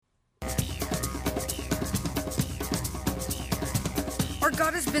Our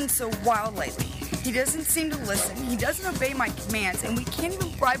God has been so wild lately. He doesn't seem to listen. He doesn't obey my commands, and we can't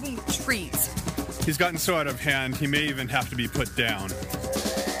even bribe him with treats. He's gotten so out of hand, he may even have to be put down.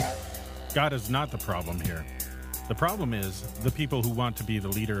 God is not the problem here. The problem is the people who want to be the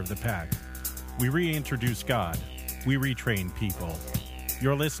leader of the pack. We reintroduce God. We retrain people.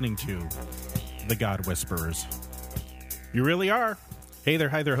 You're listening to The God Whisperers. You really are. Hey there,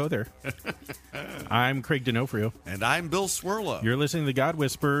 hi there, ho there. I'm Craig D'Onofrio. And I'm Bill Swirla. You're listening to The God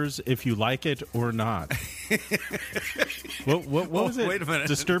Whisperers, if you like it or not. What was it? Wait a minute.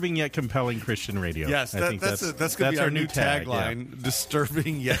 Disturbing yet compelling Christian radio. Yes, that's going to be our new tagline. Yeah.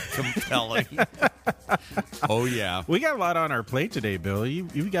 Disturbing yet compelling. Oh, yeah. We got a lot on our plate today, Bill.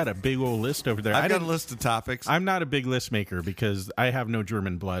 You've got a big old list over there. I've got a list of topics. I'm not a big list maker because I have no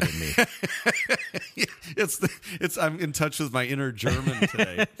German blood in me. I'm in touch with my inner German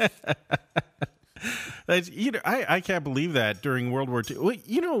today. I can't believe that during World War II.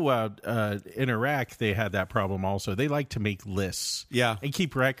 Well, in Iraq, they had that problem also. They like to make lists. Yeah. And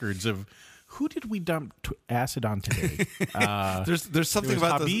keep records of who did we dump acid on today. There's something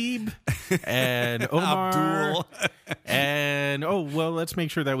about Habib and Omar. Abdul. And, let's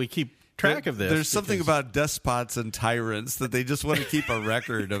make sure that we keep track of this. There's something about despots and tyrants that they just want to keep a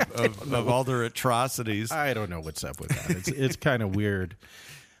record of all their atrocities. I don't know what's up with that. It's kind of weird.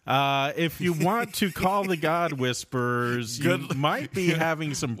 If you want to call the God Whisperers, you might be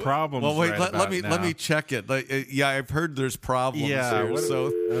having some problems. Well, wait, let me check it. I've heard there's problems here.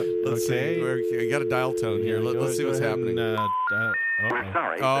 Let's see. We got a dial tone here. Let's see what's happening. We're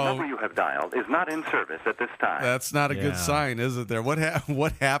sorry. The number you have dialed is not in service at this time. That's not a good sign, is it? There. What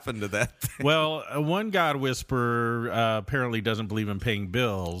happened to that thing? Well, one God Whisperer apparently doesn't believe in paying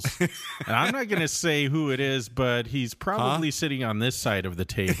bills, and I'm not going to say who it is, but he's probably sitting on this side of the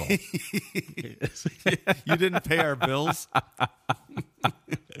table. You didn't pay our bills.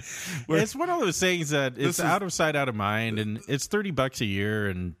 It's one of those things that it's out of sight, out of mind, and it's $30 a year,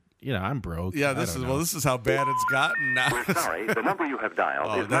 and I'm broke. Yeah, this is how bad it's gotten now. We're sorry. The number you have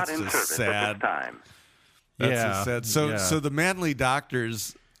dialed is not in service at this time. That's sad. So the Manly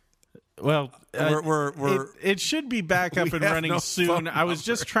doctors. Well, it should be back up and running soon. I was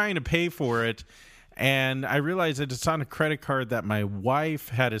just trying to pay for it, and I realized that it's on a credit card that my wife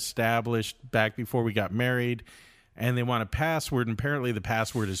had established back before we got married. And they want a password, and apparently the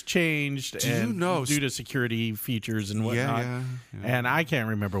password has changed due to security features and whatnot. Yeah. And I can't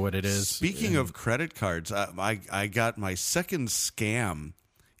remember what it is. Speaking of credit cards, I got my second scam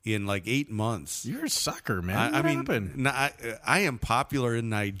in like 8 months. You're a sucker, man. What happened? I am popular in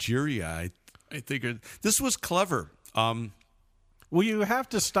Nigeria. I think this was clever. Well, you have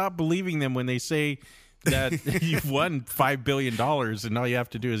to stop believing them when they say that you've won $5 billion, and all you have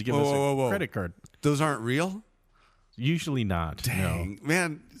to do is give us a credit card. Those aren't real? Usually not. Dang, no.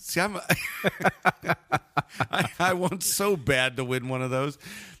 Man. See, I want so bad to win one of those.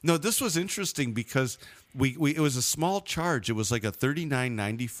 No, this was interesting because it was a small charge. It was like a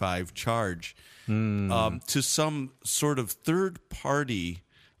 $39.95 charge to some sort of third party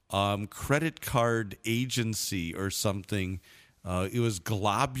credit card agency or something. It was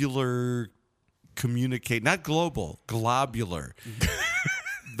Globular Communicate, not Global, Globular.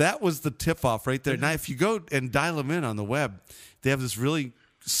 That was the tip-off right there. Now, if you go and dial them in on the web, they have this really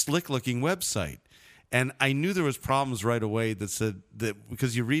slick-looking website. And I knew there was problems right away that said that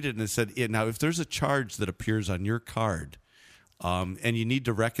because you read it and it said, now, if there's a charge that appears on your card and you need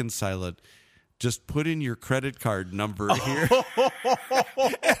to reconcile it, just put in your credit card number here.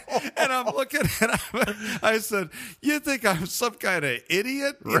 And I'm looking at it. I said, you think I'm some kind of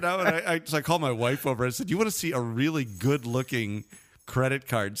idiot? And I called my wife over. I said, you want to see a really good-looking credit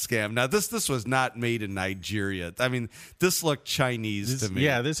card scam? Now, this was not made in Nigeria. I mean, this looked Chinese to me.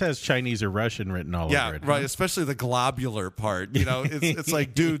 Yeah, this has Chinese or Russian written all over it. Yeah, right, especially the globular part. It's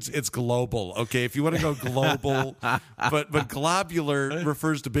like, dudes, it's global, okay? If you want to go global, but globular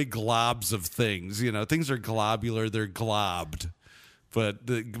refers to big globs of things. Things are globular, they're globbed. But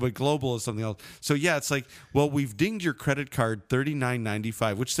global is something else. So, yeah, it's like, well, we've dinged your credit card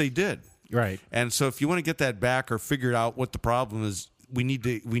 $39.95, which they did. Right. And so if you want to get that back or figure out what the problem is, we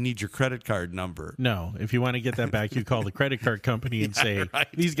need your credit card number. No, if you want to get that back, you call the credit card company and say,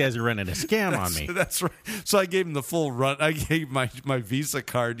 these guys are running a scam on me. That's right. So I gave them the full run. I gave my Visa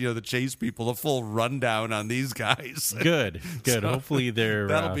card, the Chase people, the full rundown on these guys. Good. So hopefully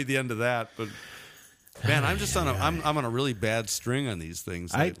that'll be the end of that. But man, I'm just I'm on a really bad string on these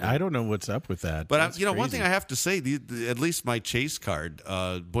things. I don't know what's up with that. But one thing I have to say, at least my Chase card,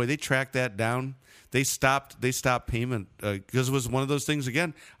 boy, they tracked that down. They stopped payment because it was one of those things.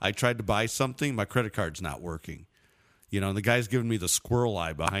 Again, I tried to buy something, my credit card's not working. And the guy's giving me the squirrel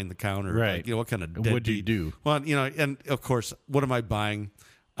eye behind the counter. Right. Like, what kind of deadbeat? What'd you do? Well, and of course, what am I buying?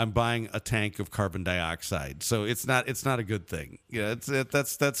 I'm buying a tank of carbon dioxide. So it's not a good thing.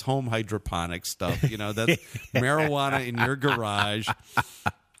 That's home hydroponic stuff. That's marijuana in your garage.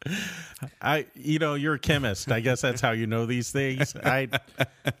 You're a chemist. I guess that's how you know these things. I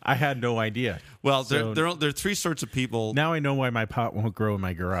had no idea. Well, there are three sorts of people. Now I know why my pot won't grow in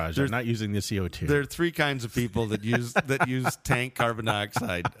my garage. I'm not using the CO2. There are three kinds of people that use tank carbon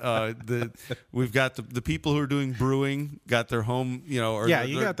dioxide. We've got the people who are doing brewing, got their home, you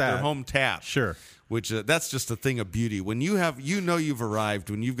got that. Their home tap. Sure. Which that's just a thing of beauty. When you have, you've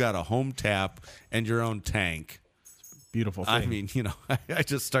arrived when you've got a home tap and your own tank. Beautiful thing. I mean, I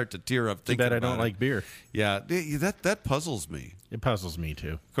just start to tear up thinking about it. I don't like beer. Yeah, that puzzles me. It puzzles me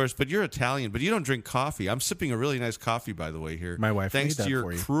too. Of course, but you're Italian, but you don't drink coffee. I'm sipping a really nice coffee, by the way, here. My wife thanks made to that your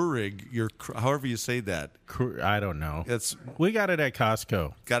for you. Keurig, however you say that. I don't know. We got it at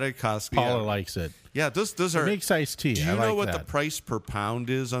Costco. Got it at Costco. Paula likes it. Yeah, those are. It makes iced tea. Do you know what the price per pound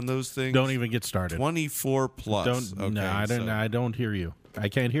is on those things? Don't even get started. 24 plus. I don't hear you. I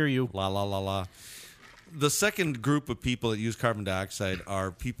can't hear you. La la la la. The second group of people that use carbon dioxide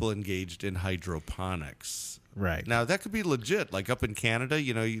are people engaged in hydroponics. Right. Now, that could be legit. Like up in Canada,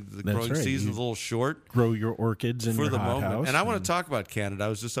 the growing season's a little short. Grow your orchids in your hot house. And I want to talk about Canada. I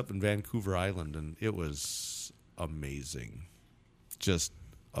was just up in Vancouver Island, and it was amazing. Just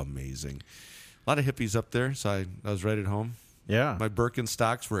amazing. A lot of hippies up there, so I was right at home. Yeah. My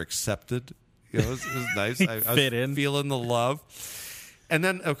Birkenstocks were accepted. It was nice. I was feeling the love. And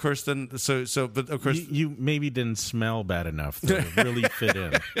then, of course, you maybe didn't smell bad enough to really fit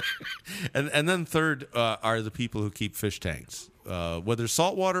in. And then third are the people who keep fish tanks, whether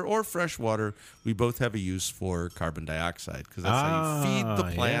saltwater or freshwater. We both have a use for carbon dioxide because that's how you feed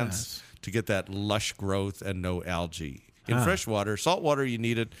the plants to get that lush growth and no algae. In freshwater, saltwater, you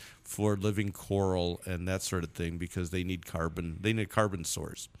need it for living coral and that sort of thing because they need carbon. They need a carbon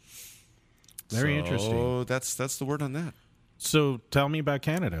source. Very interesting. Oh, that's the word on that. So tell me about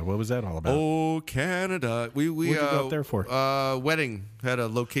Canada. What was that all about? Oh, Canada. We what did you go up there for? Wedding. Had a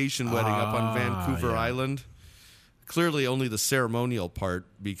location wedding up on Vancouver Island. Clearly only the ceremonial part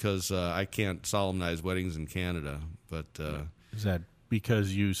because I can't solemnize weddings in Canada. But is that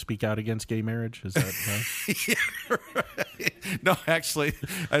because you speak out against gay marriage? Is that right? Yeah, right. No, actually,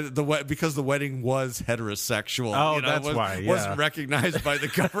 because the wedding was heterosexual. Oh, that's why. Yeah. Wasn't recognized by the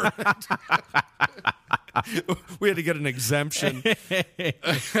government. We had to get an exemption.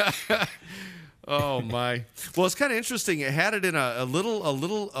 Oh my! Well, it's kind of interesting. It had it in a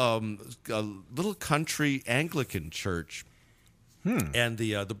little country Anglican church, and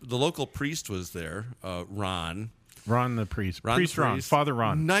the local priest was there, Ron. Ron the priest. Father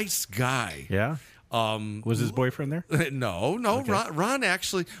Ron. Nice guy. Yeah. Was his boyfriend there? No. Okay. Ron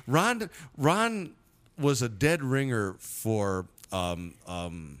actually. Ron was a dead ringer for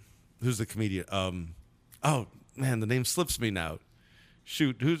who's the comedian? Oh man, the name slips me now.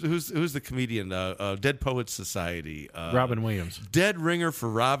 Shoot, who's the comedian? Dead Poets Society. Robin Williams. Dead ringer for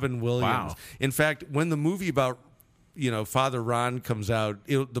Robin Williams. Wow. In fact, when the movie about Father Ron comes out,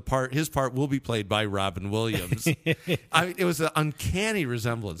 his part will be played by Robin Williams. It was an uncanny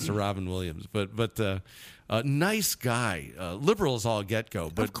resemblance to Robin Williams, but nice guy, liberal as all get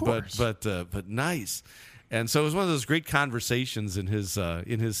go, but nice. And so it was one of those great conversations in his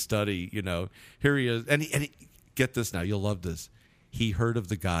study. Here he is, and he, get this now, you'll love this. He heard of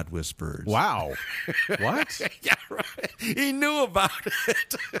the God Whisperers. Wow. What? Yeah, right. He knew about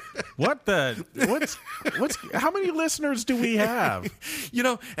it. What's how many listeners do we have?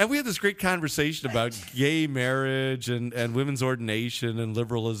 And we had this great conversation about gay marriage and women's ordination and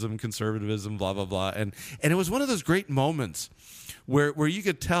liberalism, conservatism, blah, blah, blah. And it was one of those great moments where you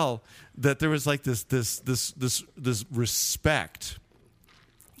could tell that there was like this respect.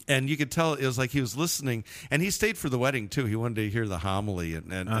 And you could tell it was like he was listening, and he stayed for the wedding too. He wanted to hear the homily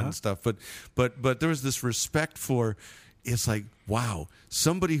and stuff. But there was this respect for. It's like, wow,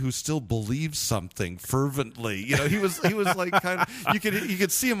 somebody who still believes something fervently. He was like kind of. You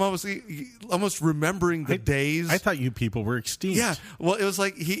could see him almost remembering the days. I thought you people were extinct. Yeah, well, it was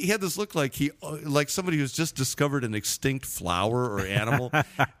like he had this look like somebody who's just discovered an extinct flower or animal,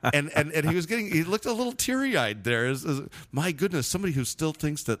 and he looked a little teary eyed there. My goodness, somebody who still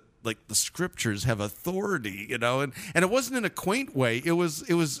thinks that like the scriptures have authority, and it wasn't in a quaint way. It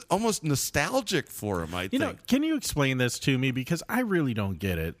was almost nostalgic for him. I think. Can you explain this to me, because I really don't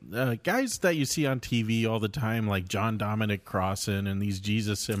get it. Guys that you see on TV all the time, like John Dominic Crossan and these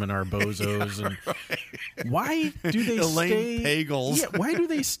Jesus Seminar bozos, yeah, and right. Why do they Elaine Pagels? Yeah, why do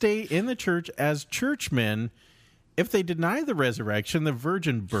they stay in the church as churchmen if they deny the resurrection, the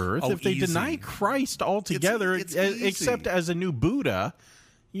virgin birth, if they deny Christ altogether, it's except as a new Buddha,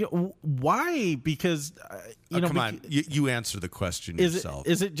 why? Because come on, you answer the question yourself.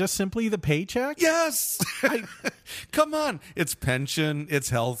 Is it just simply the paycheck? Yes. Come on, it's pension, it's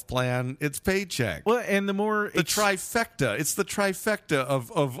health plan, it's paycheck. Well, and the trifecta. It's the trifecta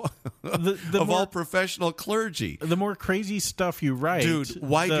of all professional clergy. The more crazy stuff you write, dude,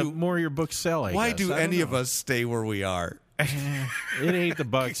 the more your books sell. Why do any of us stay where we are? It ain't the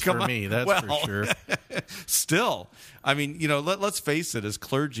bucks for me, that's for sure. Still, I mean, let's face it, as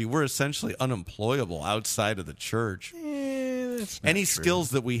clergy, we're essentially unemployable outside of the church. Any skills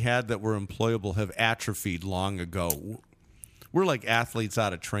that we had that were employable have atrophied long ago. We're like athletes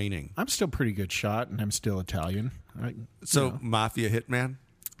out of training. I'm still a pretty good shot, and I'm still Italian. Mafia hitman?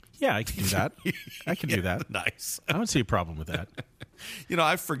 Yeah, I can do that. I can do that. Nice. I don't see a problem with that.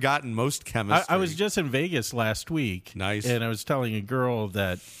 I've forgotten most chemistry. I was just in Vegas last week. Nice. And I was telling a girl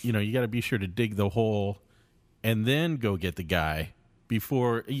that, you got to be sure to dig the hole and then go get the guy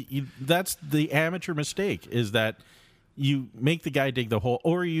before. That's the amateur mistake, is that you make the guy dig the hole,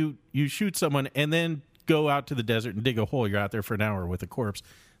 or you shoot someone and then go out to the desert and dig a hole. You're out there for an hour with a corpse.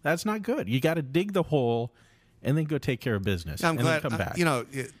 That's not good. You got to dig the hole and then go take care of business. I'm glad. Then come back.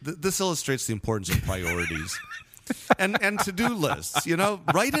 This illustrates the importance of priorities. and to-do lists,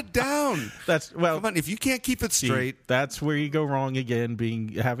 write it down. Come on, if you can't keep it straight, that's where you go wrong again.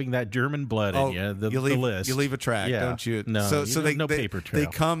 Having that German blood in you, the list. You leave a track, don't you? No, no paper trail.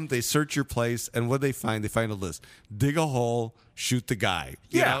 They come, they search your place, and what they find a list. Dig a hole, shoot the guy.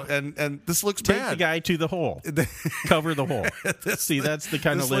 And this looks bad. Take the guy to the hole. Cover the hole. That's the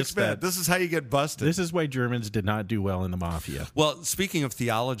kind of list that. This is how you get busted. This is why Germans did not do well in the mafia. Well, speaking of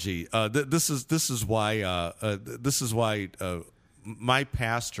theology, this is why my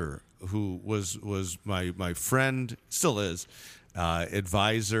pastor, who was my friend, still is,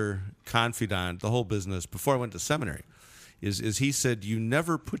 advisor, confidant, the whole business before I went to seminary, is he said, you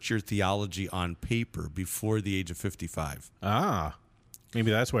never put your theology on paper before the age of 55. Ah,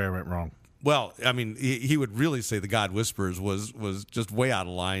 maybe that's where I went wrong. Well, I mean, he would really say the God Whisperers was just way out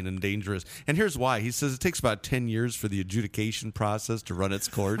of line and dangerous. And here's why. He says it takes about 10 years for the adjudication process to run its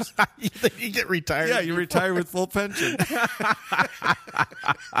course. You get retired? Yeah, you retire with full pension.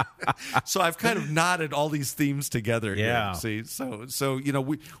 So I've kind of knotted all these themes together here. Yeah. See, so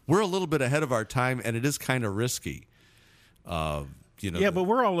we're a little bit ahead of our time, and it is kind of risky. But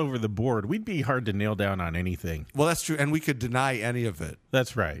we're all over the board. We'd be hard to nail down on anything. Well, that's true, and we could deny any of it.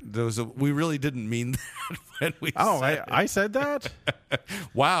 That's right. We really didn't mean that when we said I said that?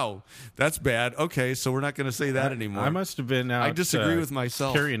 Wow, that's bad. Okay, so we're not going to say that anymore. I must have been out. I disagree with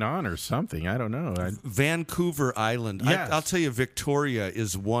myself. Carrying on or something. I don't know. Vancouver Island. Yes. I'll tell you, Victoria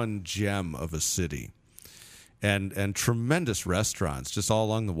is one gem of a city. And tremendous restaurants just all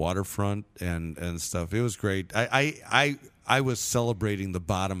along the waterfront and stuff. It was great. I was celebrating the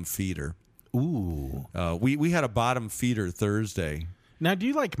bottom feeder. Ooh. We had a bottom feeder Thursday. Now, do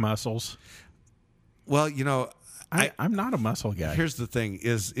you like mussels? Well, I'm not a mussel guy. Here's the thing: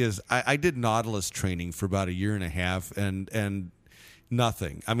 is I did Nautilus training for about a year and a half, and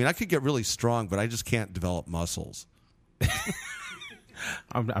nothing. I mean, I could get really strong, but I just can't develop muscles.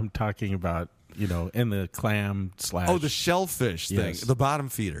 I'm talking about. In the clam / the shellfish thing, the bottom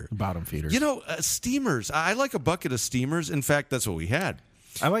feeder. Bottom feeders. Steamers. I like a bucket of steamers. In fact, that's what we had.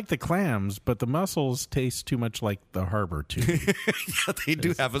 I like the clams, but the mussels taste too much like the harbor to me. Yeah, they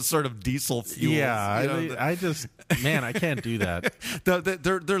do have a sort of diesel fuel. Yeah, I can't do that.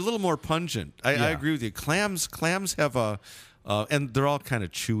 They're a little more pungent. I agree with you. Clams have a. And they're all kind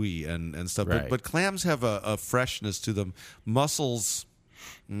of chewy and stuff, right. but clams have a freshness to them. Mussels.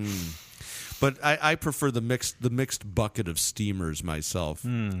 But I prefer the mixed bucket of steamers myself,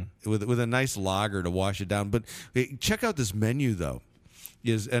 with a nice lager to wash it down. But check out this menu though,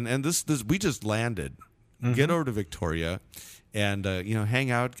 and this we just landed. Mm-hmm. Get over to Victoria, and hang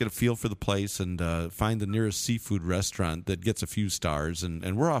out, get a feel for the place, and find the nearest seafood restaurant that gets a few stars,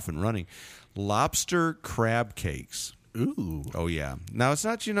 and we're off and running. Lobster crab cakes. Ooh. Oh yeah. Now it's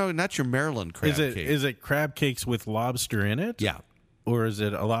not not your Maryland crab cake. Is it crab cakes with lobster in it? Yeah. Or is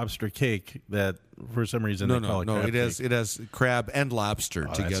it a lobster cake that, for some reason, they call it crab cake? It has crab and lobster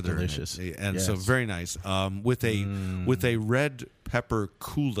together. That's delicious. And so very nice. With a red pepper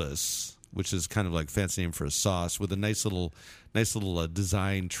coulis, which is kind of like fancy name for a sauce, with a nice little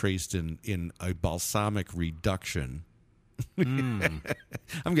design traced in a balsamic reduction. I'm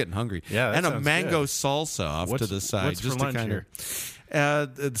getting hungry. Yeah, and a mango salsa off to the side. What's just for lunch to kind here?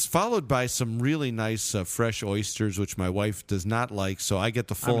 It's followed by some really nice fresh oysters, which my wife does not like, so I get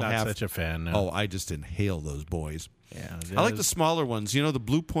the full half. I'm not such a fan. No. Oh, I just inhale those boys. Yeah, I like the smaller ones. The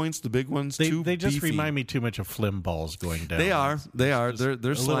Blue Points, the big ones. They just beefy. remind me too much of Flim balls going down. They are.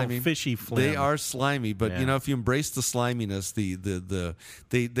 They're slimy. Fishy Flim. They are slimy, but if you embrace the sliminess,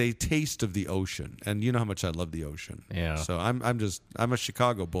 they taste of the ocean, and you know how much I love the ocean. Yeah. So I'm a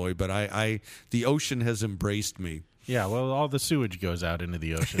Chicago boy, but the ocean has embraced me. Yeah, well, all the sewage goes out into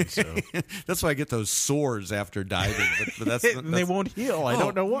the ocean, so that's why I get those sores after diving. But that's they won't heal. I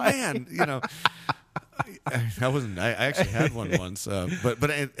don't know why. Man, I actually had one once, but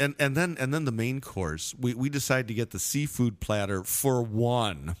then the main course, we decided to get the seafood platter for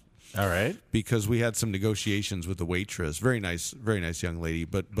one. All right, because we had some negotiations with the waitress. Very nice young lady.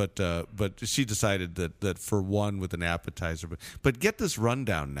 But she decided that for one with an appetizer. But get this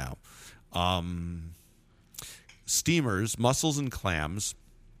rundown now. Steamers, mussels and clams,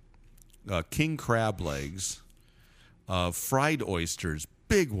 king crab legs, fried oysters,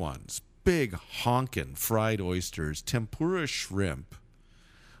 big ones, big honkin' fried oysters, tempura shrimp,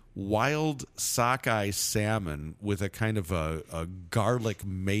 wild sockeye salmon with a kind of a garlic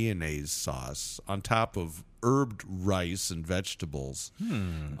mayonnaise sauce on top of herbed rice and vegetables,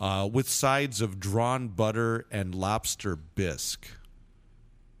 with sides of drawn butter and lobster bisque.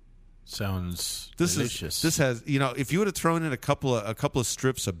 Sounds delicious. This has, if you would have thrown in a couple of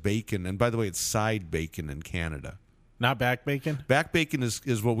strips of bacon, and by the way, it's side bacon in Canada. Not back bacon? Back bacon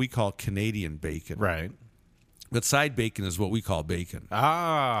is what we call Canadian bacon. Right. But side bacon is what we call bacon.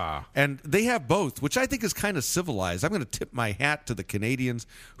 Ah. And they have both, which I think is kind of civilized. I'm going to tip my hat to the Canadians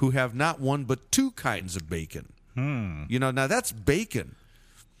who have not one but two kinds of bacon. Now that's bacon.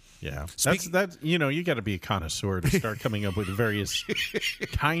 Yeah, that's you got to be a connoisseur to start coming up with various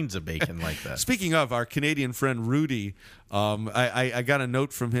kinds of bacon like that. Speaking of our Canadian friend Rudy, I got a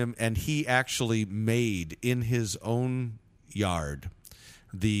note from him, and he actually made in his own yard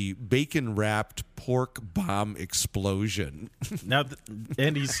the bacon-wrapped pork bomb explosion. Now,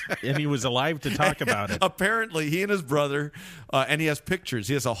 and he was alive to talk about it. Apparently, he and his brother, and he has pictures.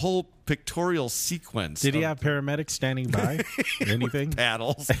 He has a whole pictorial sequence. Did he have paramedics standing by? Anything?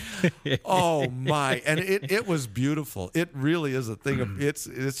 Paddles. Oh my! And it was beautiful. It really is a thing of it's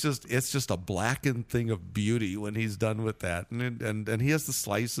just a blackened thing of beauty when he's done with that. And he has the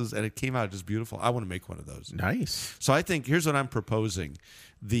slices, and it came out just beautiful. I want to make one of those. Nice. So I think here's what I'm proposing: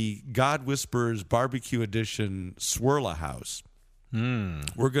 the God Whisperers Barbecue Edition Swirla House.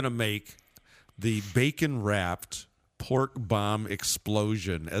 We're going to make the bacon wrapped pork bomb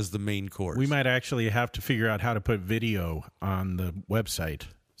explosion as the main course. We might actually have to figure out how to put video on the website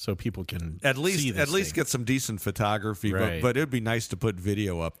so people can at least get some decent photography. Right. But it'd be nice to put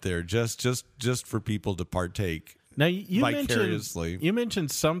video up there just for people to partake. Now you vicariously.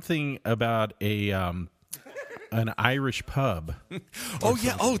 mentioned something about an Irish pub. Oh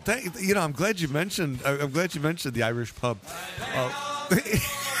yeah. Oh, I'm glad you mentioned. I'm glad you mentioned the Irish pub.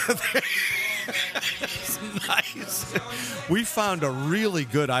 It's nice. We found a really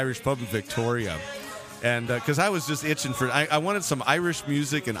good Irish pub in Victoria, and because I was just itching for, I wanted some Irish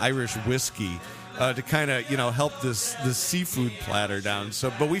music and Irish whiskey to kind of help this seafood platter down.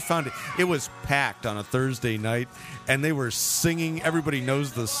 So, but we found it. It was packed on a Thursday night, and they were singing. Everybody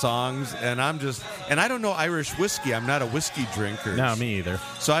knows the songs, and I don't know Irish whiskey. I'm not a whiskey drinker. No, me either.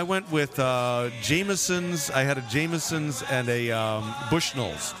 So I went with Jameson's. I had a Jameson's and a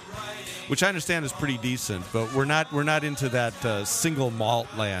Bushnell's, which I understand is pretty decent, but we're not into that single malt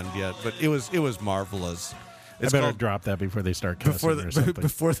land yet. But it was marvelous. I better drop that before they start cussing or something.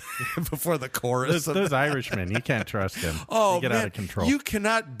 Before the chorus. Those Irishmen, you can't trust them. Oh, they get out of control. You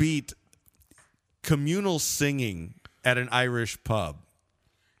cannot beat communal singing at an Irish pub.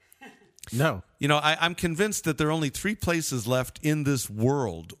 No. I'm convinced that there are only 3 places left in this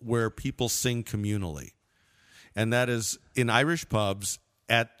world where people sing communally. And that is in Irish pubs,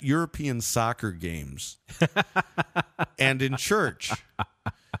 at European soccer games, and in church.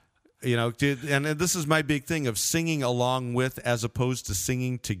 And this is my big thing of singing along with as opposed to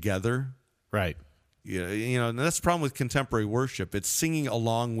singing together. Right. And that's the problem with contemporary worship. It's singing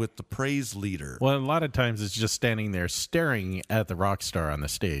along with the praise leader. Well, a lot of times it's just standing there staring at the rock star on the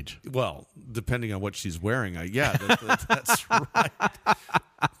stage. Well, depending on what she's wearing, that's right.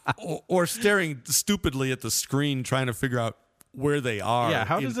 Or staring stupidly at the screen trying to figure out where they are. Yeah,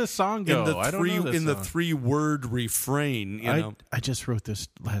 how does this song go? I don't know this song. The 3-word refrain. I just wrote this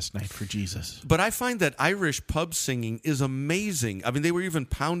last night for Jesus. But I find that Irish pub singing is amazing. I mean, they were even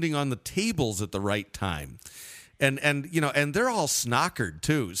pounding on the tables at the right time. and you know, and they're all snockered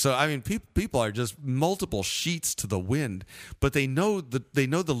too. So I mean, people are just multiple sheets to the wind, but they know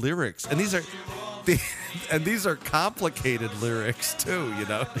the lyrics, and these are complicated lyrics too, you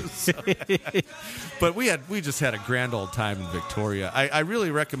know. So, but we just had a grand old time in Victoria. I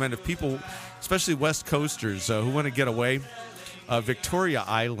really recommend, if people, especially West Coasters who want to get away, Victoria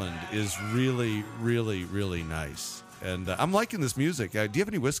Island is really, really, really nice. And I'm liking this music. Do you have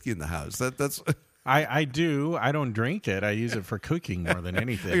any whiskey in the house? That's. I do. I don't drink it. I use it for cooking more than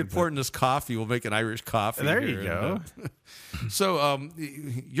anything. I can pour it in this coffee. We'll make an Irish coffee. There you go. So,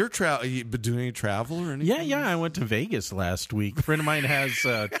 you been doing any travel or anything? Yeah. I went to Vegas last week. A friend of mine has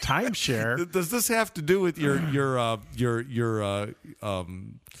timeshare. Does this have to do with your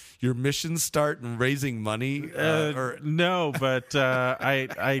mission start and raising money? Or no, but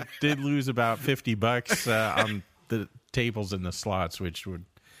I did lose about $50 on the tables and the slots, which would.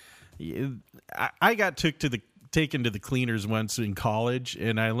 I got taken to the cleaners once in college,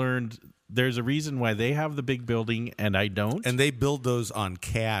 and I learned there's a reason why they have the big building and I don't. And they build those on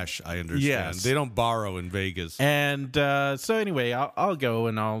cash, I understand. Yes. They don't borrow in Vegas. And so anyway, I'll go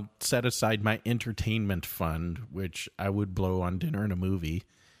and I'll set aside my entertainment fund, which I would blow on dinner and a movie,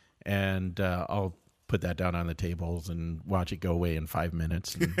 and I'll put that down on the tables and watch it go away in 5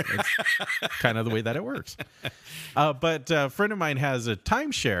 minutes. And it's kind of the way that it works. But a friend of mine has a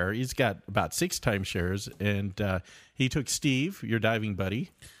timeshare. He's got about 6 timeshares, and he took Steve, your diving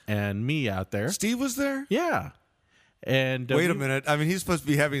buddy, and me out there. Steve was there? Yeah. And wait a minute. I mean, he's supposed to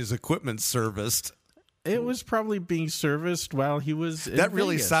be having his equipment serviced. It was probably being serviced while he was in That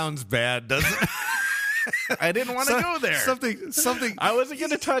really Vegas. sounds bad, doesn't it? I didn't want to go there. Something. I wasn't going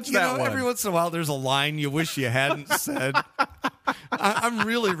to touch that one. Every once in a while, there's a line you wish you hadn't said. I'm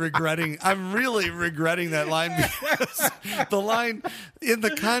really regretting that line, because the line, in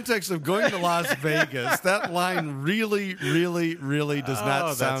the context of going to Las Vegas, that line really, really, really does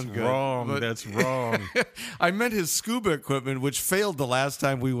not sound good. Wrong. But that's wrong. I meant his scuba equipment, which failed the last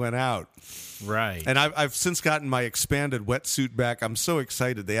time we went out. Right. And I've since gotten my expanded wetsuit back. I'm so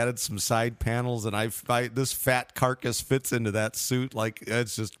excited. They added some side panels, and this fat carcass fits into that suit. Like,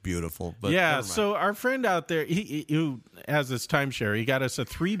 it's just beautiful. But yeah, so our friend out there, he who has this timeshare, he got us a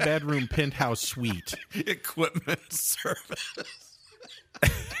 3-bedroom penthouse suite. Equipment service.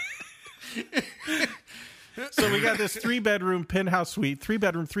 So we got this 3-bedroom penthouse suite,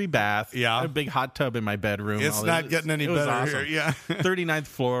 3-bedroom, 3-bath. Yeah. A big hot tub in my bedroom. It's not getting any better awesome. here. Yeah. 39th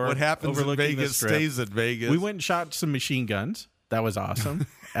floor. What happens in Vegas Strip. stays at Vegas. We went and shot some machine guns. That was awesome.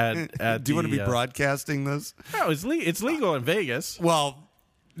 Do you want to be broadcasting this? No, it's legal in Vegas. Well,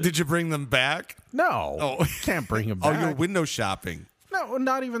 did you bring them back? No. Oh. Can't bring them back. Oh, you're window shopping. No,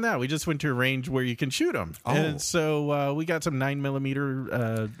 not even that. We just went to a range where you can shoot them. Oh. And so we got some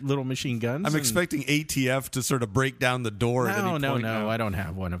 9mm little machine guns. I'm expecting ATF to sort of break down the door at any point. No, I don't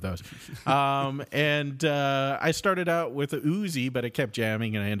have one of those. And I started out with a Uzi, but it kept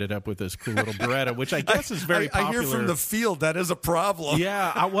jamming, and I ended up with this cool little Beretta, which I guess is very popular. I hear from the field that is a problem.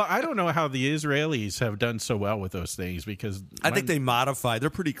 Yeah, I don't know how the Israelis have done so well with those things, because I think they modify. They're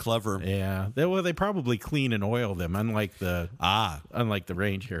pretty clever. Yeah, they probably clean and oil them, unlike the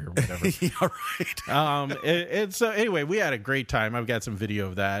range here or whatever. Yeah, right. So anyway, we had a great time. I've got some video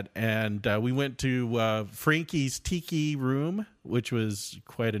of that, and we went to Frankie's Tiki Room, which was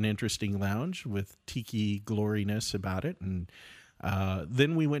quite an interesting lounge with tiki gloriness about it, and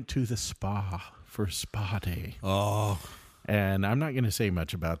then we went to the spa for spa day. Oh, and I'm not going to say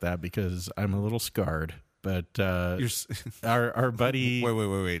much about that because I'm a little scarred. But our buddy,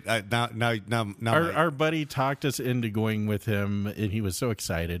 wait. Now, our buddy talked us into going with him, and he was so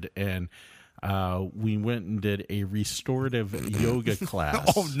excited. And we went and did a restorative yoga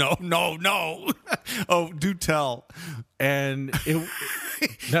class. Oh no! Oh, do tell. And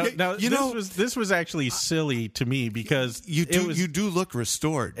this was actually silly to me because you do look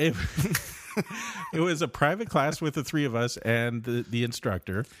restored. It was a private class with the 3 of us and the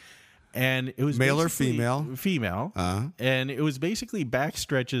instructor. And it was male or female? Female. And it was basically back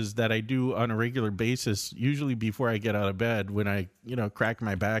stretches that I do on a regular basis, usually before I get out of bed, when I, crack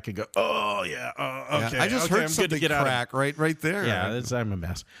my back and go, oh, yeah, okay. I just heard something crack right there. Yeah, I'm a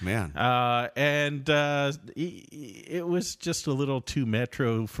mess. Man. And it was just a little too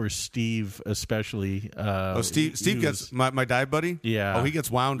metro for Steve, especially. Steve gets, my dive buddy? Yeah. Oh, he gets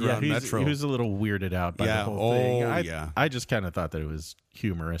wound around metro. He was a little weirded out by the whole thing. Yeah. I just kind of thought that it was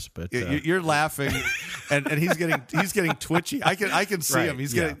humorous, but you're laughing, and he's getting twitchy. I can see him.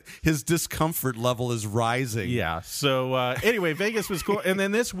 He's getting, his discomfort level is rising. Yeah. So anyway, Vegas was cool, and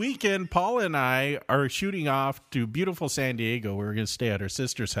then this weekend, Paula and I are shooting off to beautiful San Diego. We're going to stay at our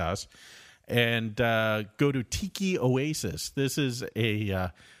sister's house, and go to Tiki Oasis. This is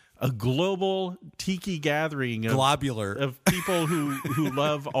a global tiki gathering of people who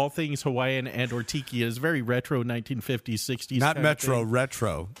love all things Hawaiian and or tiki. It is very retro 1950s, 60s. Not metro,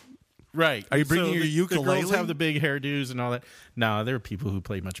 retro. Right. Are you bringing your ukulele? The girls have the big hairdos and all that. No, there are people who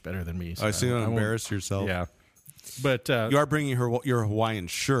play much better than me. So I see you embarrass yourself. Yeah. But you are bringing your Hawaiian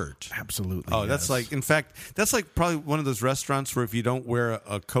shirt. Absolutely. Oh, that's like, in fact, that's like probably one of those restaurants where if you don't wear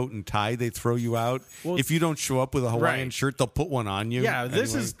a coat and tie, they throw you out. Well, if you don't show up with a Hawaiian shirt, they'll put one on you. Yeah,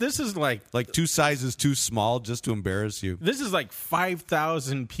 this is like 2 sizes too small just to embarrass you. This is like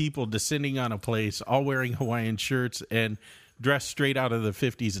 5,000 people descending on a place, all wearing Hawaiian shirts and dressed straight out of the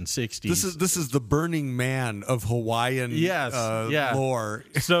 50s and 60s. This is the Burning Man of Hawaiian lore.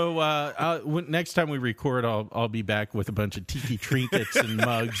 So next time we record, I'll be back with a bunch of tiki trinkets and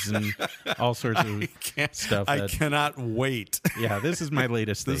mugs and all sorts of stuff. I cannot wait. Yeah, this is my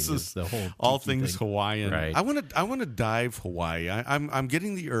latest thing. This is the whole all things thing. Hawaiian. Right. I want to dive Hawaii. I'm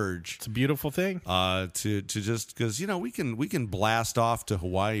getting the urge. It's a beautiful thing. To just because we can blast off to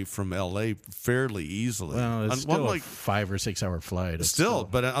Hawaii from LA fairly easily. Well, it's still like 5 or 6 hour flight. Still,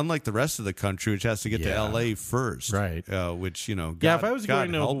 but unlike the rest of the country, which has to get to L.A. first, right? Which if I was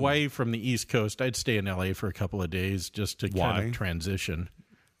going to Hawaii from the East Coast, I'd stay in L.A. for a couple of days just to kind of transition.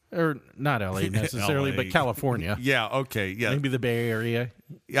 Or not L.A. necessarily, but California. Yeah, okay, yeah. Maybe the Bay Area.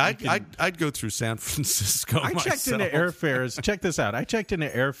 Yeah, I'd go through San Francisco I checked into airfares. Check this out. I checked into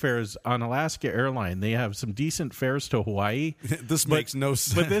airfares on Alaska Airline. They have some decent fares to Hawaii. This makes no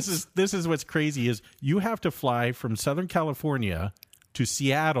sense. But this is what's crazy is you have to fly from Southern California to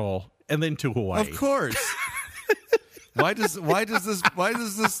Seattle and then to Hawaii. Of course. Why does this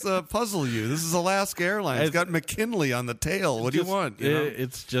puzzle you? This is Alaska Airlines. It's got McKinley on the tail. What do you want?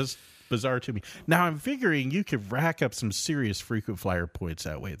 It's just bizarre to me. Now I'm figuring you could rack up some serious frequent flyer points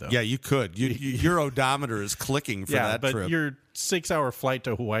that way, though. Yeah, you could. Your odometer is clicking for that trip. But your 6-hour flight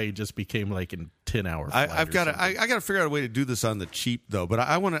to Hawaii just became like a 10-hour flight. I got to figure out a way to do this on the cheap though. But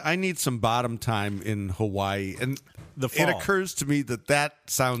I need some bottom time in Hawaii, and it occurs to me that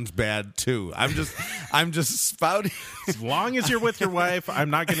sounds bad too. I'm just spouting. As long as you're with your wife, I'm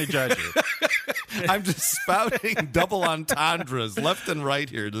not going to judge you. I'm just spouting double entendres left and right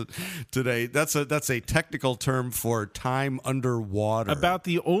here today. That's a technical term for time underwater. About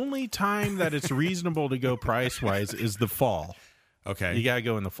the only time that it's reasonable to go price wise is the fall. Okay, you gotta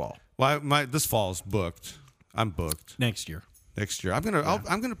go in the fall. Well, this fall's booked. I'm booked next year. I'm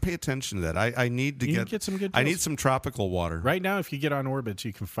gonna pay attention to that. I need to get some good deals. I need some tropical water right now. If you get on Orbitz,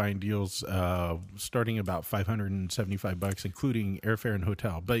 you can find deals starting about $575, including airfare and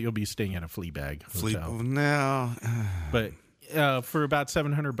hotel. But you'll be staying at a Fleabag hotel. No, but for about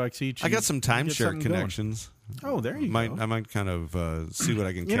 $700 each, I got some timeshare connections. Oh, there you go. I might kind of see what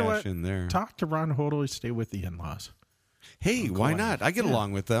I can cash in there. Talk to Ron Hodel. Stay with the in-laws. Hey, why not? I get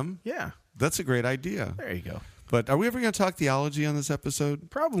along with them. Yeah, that's a great idea. There you go. But are we ever going to talk theology on this episode?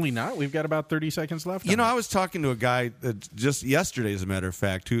 Probably not. We've got about 30 seconds left. I was talking to a guy just yesterday, as a matter of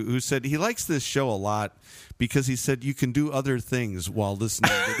fact, who said he likes this show a lot because he said you can do other things while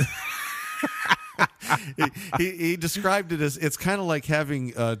listening to it. He described it as it's kind of like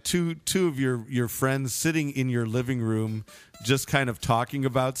having two of your friends sitting in your living room just kind of talking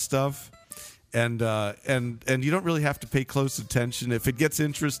about stuff. And you don't really have to pay close attention. If it gets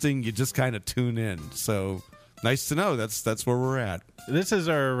interesting, you just kind of tune in. So nice to know. That's where we're at. This is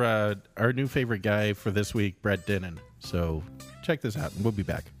our new favorite guy for this week, Brett Dennen. So check this out, and we'll be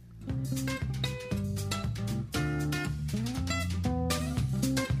back.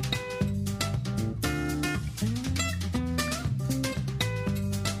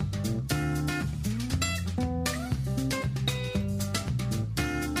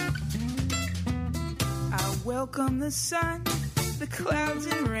 Welcome the sun, the clouds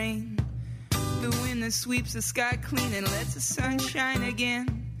and rain, the wind that sweeps the sky clean and lets the sun shine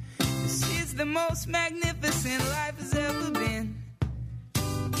again. This is the most magnificent life has ever been.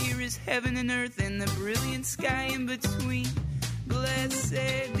 Here is heaven and earth and the brilliant sky in between. Blessed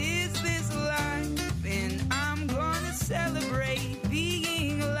is this life, and I'm gonna celebrate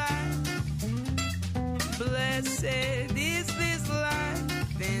being alive. Blessed is this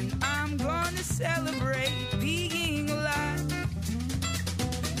life, and I'm gonna celebrate being alive.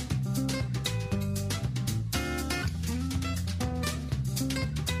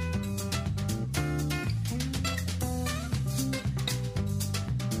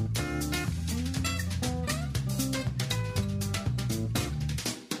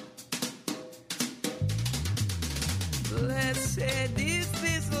 Blessed is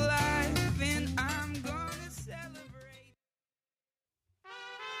this life, and I'm gonna celebrate.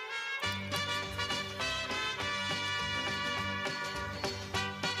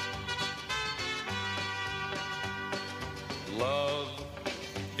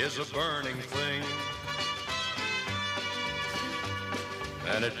 is a burning thing,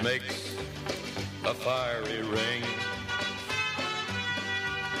 and it makes a fiery ring.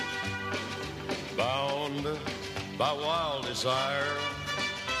 Bound by wild desire,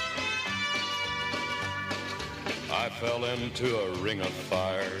 I fell into a ring of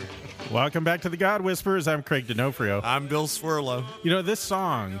fire. Welcome back to the God Whisperers. I'm Craig D'Onofrio. I'm Bill Swirlo. You know, this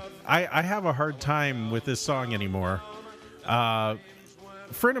song, I have a hard time with this song anymore.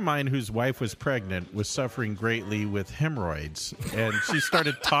 A friend of mine whose wife was pregnant was suffering greatly with hemorrhoids, and she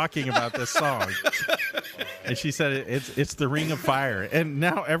started talking about this song. And she said it's the Ring of Fire. And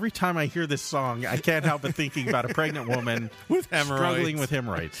now every time I hear this song, I can't help but thinking about a pregnant woman with hemorrhoids, struggling with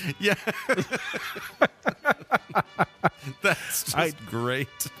hemorrhoids. Yeah. That's just great.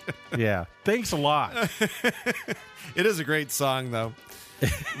 Yeah. Thanks a lot. It is a great song, though.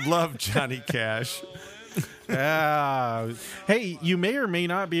 Love Johnny Cash. Hey, you may or may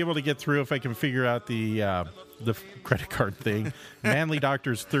not be able to get through if I can figure out the credit card thing. Manly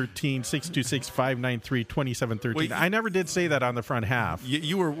Doctors 13-626-593-2713. Well, I never did say that on the front half.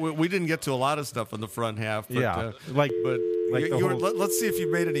 We didn't get to a lot of stuff on the front half. But, let's see if you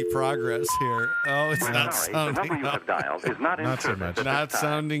made any progress here. Oh, it's not sounding. The number you have dialed is not in Not so service. much. Not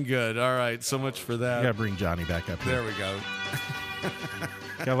sounding good. All right, so much for that. You gotta bring Johnny back up here. There we go.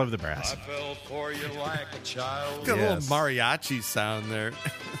 I love the brass. I fell for you like a child. Got a little mariachi sound there.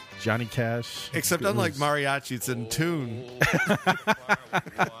 Johnny Cash. Except unlike mariachi, it's in tune.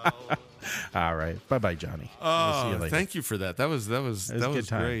 All right. Bye-bye, Johnny. We'll see you later. Thank you for that. That was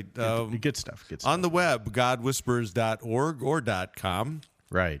great. Good stuff. On the web, godwhispers.org or .com.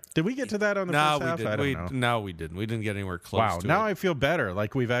 Right. Did we get to that on the first half? I don't know. No, we didn't. We didn't get anywhere close to it. Wow, now I feel better,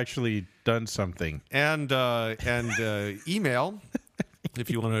 like we've actually done something. And email. If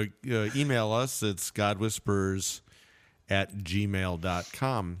you want to email us, it's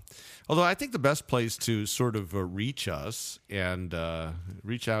godwhispers@gmail.com. Although I think the best place to sort of reach us and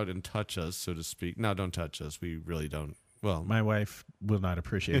reach out and touch us, so to speak. No, don't touch us. We really don't. Well, my wife will not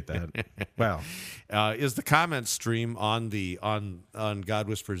appreciate that. Well, is the comment stream on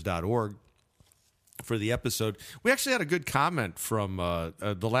godwhispers.org for the episode. We actually had a good comment from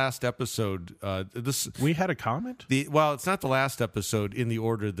the last episode. We had a comment? It's not the last episode in the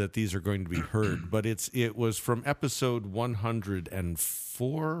order that these are going to be heard, but it was from episode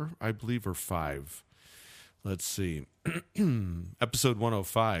 104, I believe, or 5. Let's see. Episode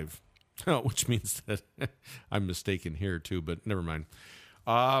 105. Which means that I'm mistaken here too, but never mind.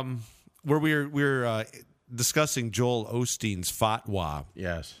 Where we're discussing Joel Osteen's fatwa,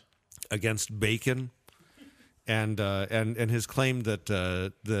 against bacon, and his claim that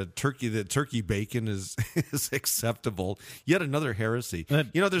the turkey bacon is acceptable. Yet another heresy.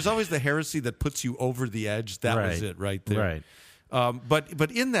 There's always the heresy that puts you over the edge. That was it right there. Right.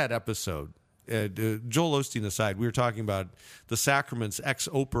 But in that episode. Joel Osteen aside, we were talking about the sacraments ex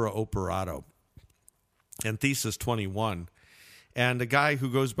opere operato and Thesis 21, and a guy who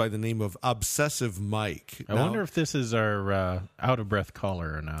goes by the name of Obsessive Mike. I wonder if this is our out of breath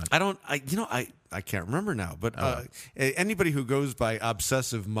caller or not. I can't remember now, but anybody who goes by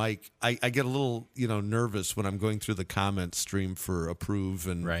Obsessive Mike, I get a little nervous when I'm going through the comment stream for approve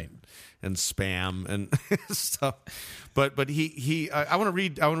and spam and stuff. But I want to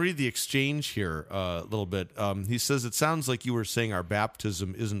read the exchange here a little bit. He says, it sounds like you were saying our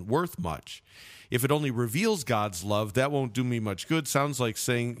baptism isn't worth much. If it only reveals God's love, that won't do me much good. Sounds like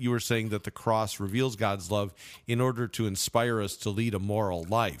you were saying that the cross reveals God's love in order to inspire us to lead a moral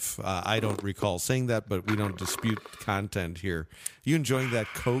life. I don't recall saying that, but we don't dispute content here. Are you enjoying that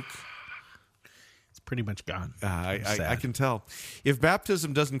Coke? It's pretty much gone. I can tell. If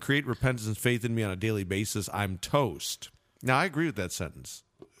baptism doesn't create repentance and faith in me on a daily basis, I'm toast. Now, I agree with that sentence.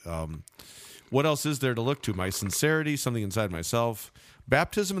 What else is there to look to? My sincerity, something inside myself.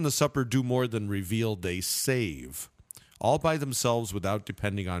 Baptism and the supper do more than reveal, they save. All by themselves without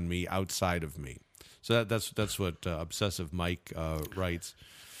depending on me, outside of me. So that's what Obsessive Mike writes.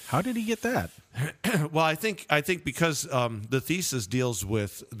 How did he get that? Well, I think because the thesis deals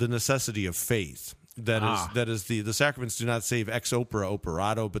with the necessity of faith. That is the sacraments do not save ex opere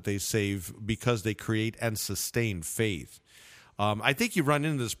operato, but they save because they create and sustain faith. I think you run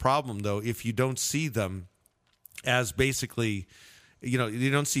into this problem, though, if you don't see them as basically,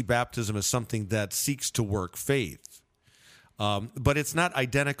 you don't see baptism as something that seeks to work faith. But it's not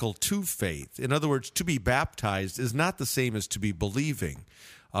identical to faith. In other words, to be baptized is not the same as to be believing.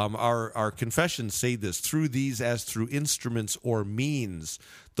 Our confessions say this: through these as through instruments or means,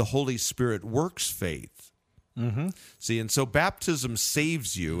 the Holy Spirit works faith. Mm-hmm. See, and so baptism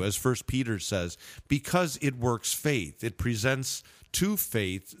saves you, as 1 Peter says, because it works faith. It presents to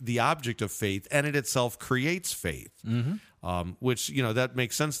faith, the object of faith, and it itself creates faith. Which, that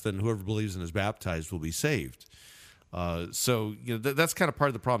makes sense. Then whoever believes and is baptized will be saved. So that's kind of part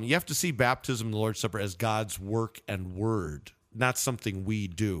of the problem. You have to see baptism and the Lord's Supper as God's work and word, not something we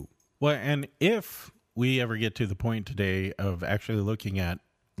do. Well, and if we ever get to the point today of actually looking at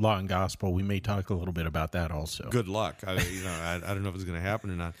law and gospel, we may talk a little bit about that also. Good luck. I don't know if it's going to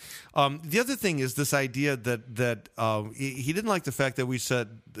happen or not. The other thing is this idea that he didn't like the fact that we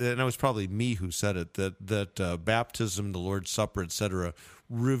said, and it was probably me who said it, that baptism, the Lord's Supper, etc.,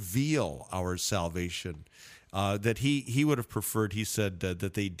 reveal our salvation. That he would have preferred, he said,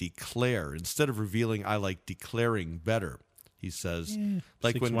 that they declare. Instead of revealing, I like declaring better. He says,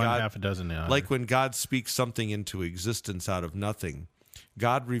 when God speaks something into existence out of nothing.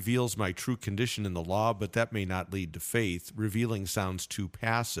 God reveals my true condition in the law, but that may not lead to faith. Revealing sounds too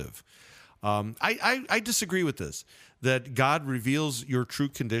passive. I disagree with this, that God reveals your true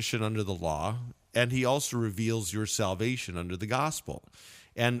condition under the law, and he also reveals your salvation under the gospel.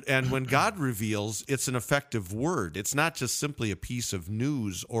 And when God reveals, it's an effective word. It's not just simply a piece of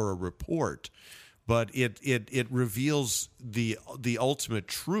news or a report, but it reveals the ultimate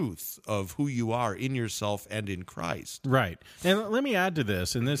truth of who you are in yourself and in Christ. Right. And let me add to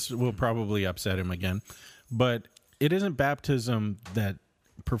this, and this will probably upset him again, but it isn't baptism that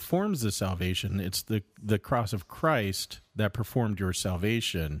performs the salvation. It's the cross of Christ that performed your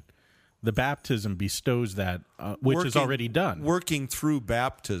salvation. The baptism bestows that, which is already done. Working through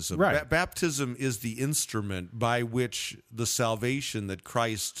baptism. Right. Baptism is the instrument by which the salvation that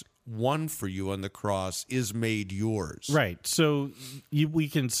Christ won for you on the cross is made yours. Right. So we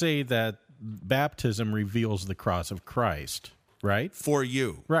can say that baptism reveals the cross of Christ, right? For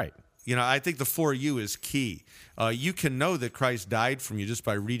you. Right. I think the for you is key. You can know that Christ died from you just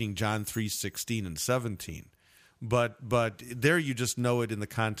by reading John 3:16 and 17. But there you just know it in the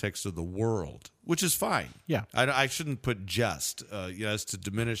context of the world, which is fine. Yeah. I shouldn't put just as to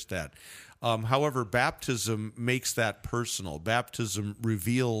diminish that. However, baptism makes that personal. Baptism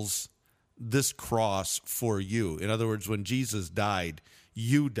reveals this cross for you. In other words, when Jesus died,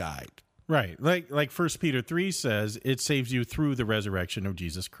 you died. Right. Like 1 Peter 3 says, it saves you through the resurrection of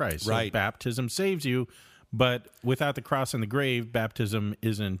Jesus Christ. So right. Baptism saves you, but without the cross and the grave, baptism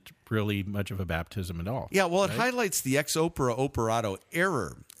isn't really much of a baptism at all. Yeah, well, it highlights the ex opere operato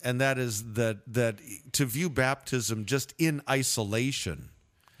error, and that is that to view baptism just in isolation.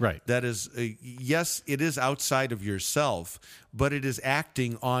 Right. That is, yes, it is outside of yourself, but it is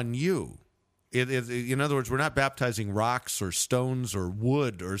acting on you. In other words, we're not baptizing rocks or stones or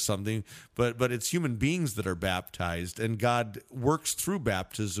wood or something, but it's human beings that are baptized, and God works through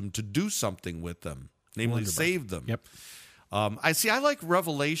baptism to do something with them, namely save them. Yep. I like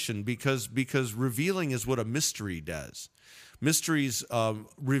revelation because revealing is what a mystery does. Mysteries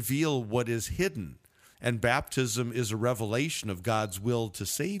reveal what is hidden. And baptism is a revelation of God's will to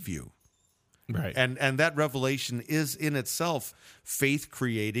save you. Right. And that revelation is in itself faith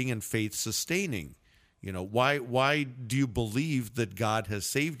creating and faith sustaining. Why do you believe that God has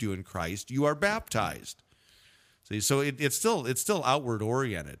saved you in Christ? You are baptized. See, so it's still outward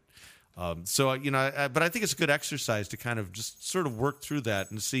oriented. But I think it's a good exercise to kind of just sort of work through that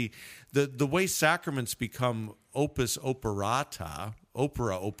and see the way sacraments become opus operata,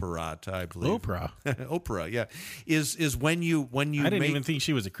 opera operata, I believe. Opera, yeah, is when you I didn't even think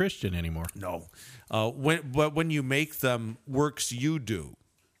she was a Christian anymore. No, when you make them works you do,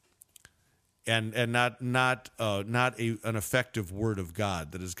 and not an effective word of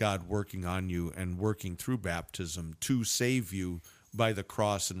God, that is God working on you and working through baptism to save you by the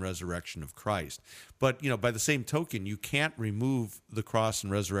cross and resurrection of Christ. But, by the same token, you can't remove the cross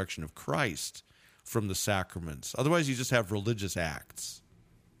and resurrection of Christ from the sacraments. Otherwise, you just have religious acts.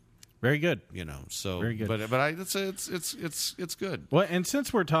 Very good. So very good. But it's good. Well, and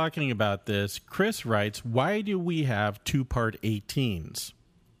since we're talking about this, Chris writes, why do we have 2-part 18s?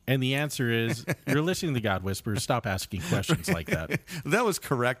 And the answer is, you're listening to God Whispers. Stop asking questions like that. That was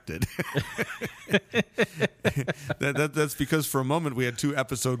corrected. That's because for a moment we had 2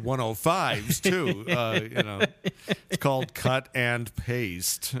 episode 105s too. It's called cut and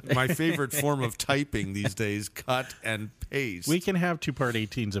paste. My favorite form of typing these days: cut and paste. We can have 2-part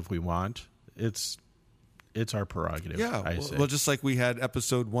 18s if we want. It's our prerogative. Yeah, I say. Well, just like we had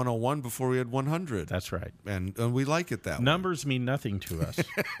episode 101 before we had 100. That's right. And we like it that way. Numbers mean nothing to us.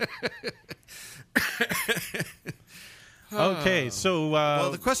 Okay, so...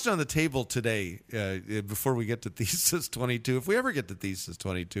 well, the question on the table today, before we get to Thesis 22, if we ever get to Thesis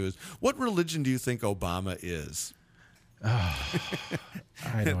 22, is what religion do you think Obama is?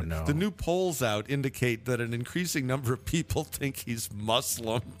 I don't know. The new polls out indicate that an increasing number of people think he's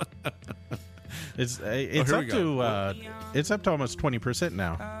Muslim. It's up to almost 20%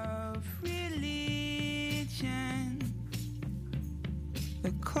 now. Of religion,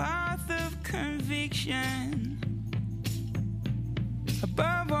 the cloth of conviction,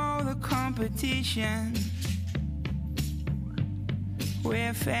 above all the competition,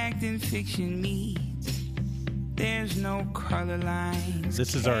 where fact and fiction meet. There's no color lines.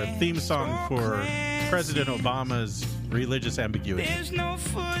 This is our theme song for President Obama's religious ambiguity. There's no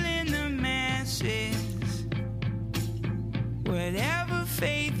fooling the masses. Whatever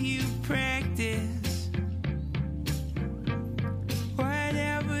faith you practice,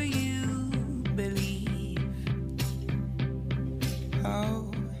 whatever you believe.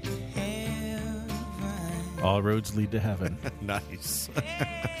 Oh, heaven. All roads lead to heaven. Nice.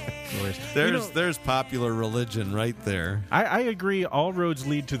 There's popular religion right there. I agree. All roads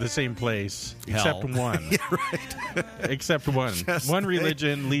lead to the same place, except one. Yeah, right. Except one. One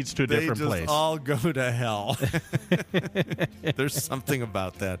religion leads to a different they just place. all go to hell. There's something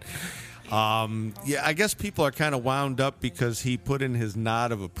about that. Yeah, I guess people are kind of wound up because he put in his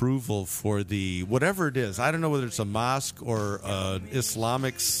nod of approval for the whatever it is. I don't know whether it's a mosque or an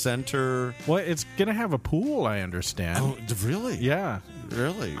Islamic center. Well, it's going to have a pool, I understand. Oh, really? Yeah.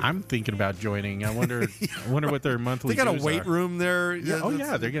 Really? I'm thinking about joining. I wonder what their monthly They got a dues weight are. room there.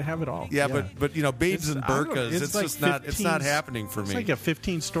 Yeah, they're going to have it all. Yeah, but you know, babes and burqas. It's like just not. It's not happening for me. It's like a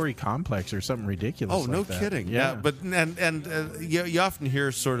 15-story complex or something ridiculous. Oh, like no that. kidding. Yeah, but you often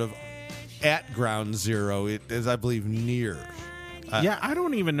hear sort of at ground zero. It is, I believe, near. Yeah, I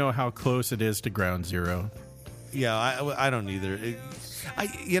don't even know how close it is to ground zero. Yeah, I don't either.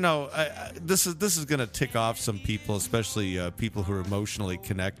 This is going to tick off some people, especially people who are emotionally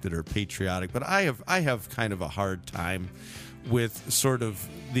connected or patriotic. But I have kind of a hard time with sort of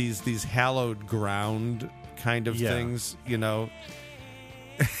these hallowed ground kind of things. You know.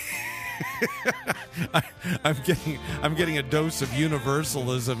 I'm getting a dose of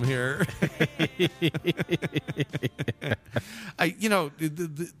universalism here. I've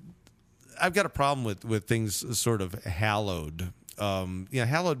got a problem with things sort of hallowed.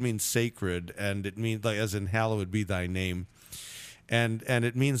 Hallowed means sacred, and it means like as in hallowed be thy name, and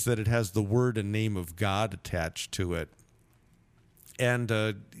it means that it has the word and name of God attached to it. And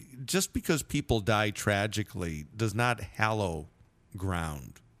just because people die tragically does not hallow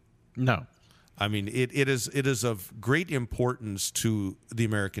ground. No. I mean, it is of great importance to the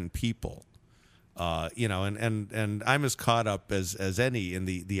American people, and I'm as caught up as any in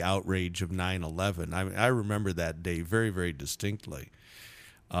the outrage of 9/11. I remember that day very, very distinctly,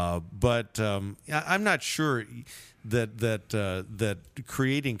 but I'm not sure that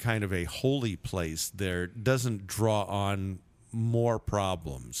creating kind of a holy place there doesn't draw on more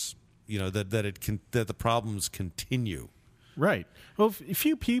problems. You know that the problems continue. Right. Well,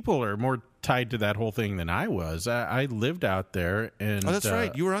 few people are more tied to that whole thing than I was. I lived out there, and that's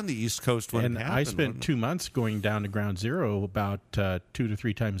right. You were on the East Coast when it happened. I spent 2 months going down to Ground Zero about 2 to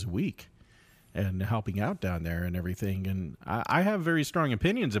 3 times a week, and helping out down there and everything. And I have very strong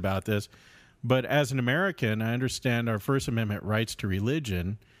opinions about this, but as an American, I understand our First Amendment rights to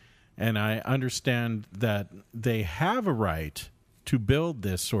religion, and I understand that they have a right to build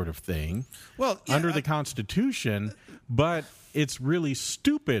this sort of thing under the Constitution, but it's really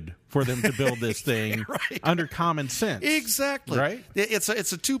stupid for them to build this thing under common sense. Exactly. Right? It's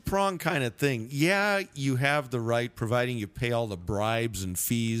a two-pronged kind of thing. Yeah, you have the right, providing you pay all the bribes and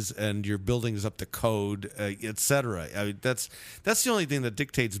fees and your building is up to code, et cetera. I mean, that's the only thing that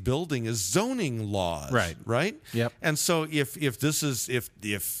dictates building is zoning laws. Right? Yep. And so if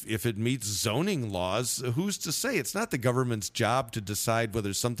it meets zoning laws, who's to say? It's not the government's job to decide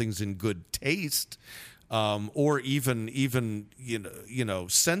whether something's in good taste. Or even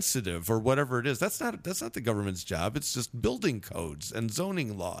sensitive or whatever it is. That's not the government's job. It's just building codes and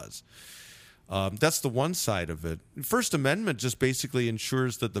zoning laws. That's the one side of it. First Amendment just basically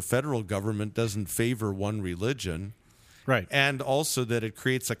ensures that the federal government doesn't favor one religion. Right. And also that it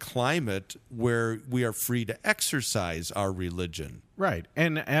creates a climate where we are free to exercise our religion. Right.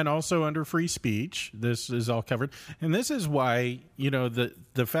 And also under free speech, this is all covered. And this is why,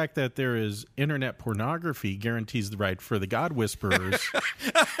 the fact that there is internet pornography guarantees the right for the God Whisperers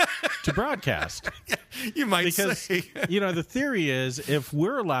to broadcast. You might say. The theory is if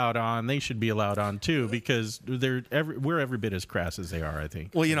we're allowed on, they should be allowed on too, because we're every bit as crass as they are, I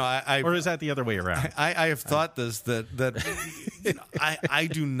think. Well, or is that the other way around? I have thought this, that I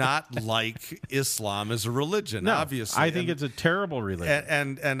do not like Islam as a religion. No, obviously, I think it's a terrible religion,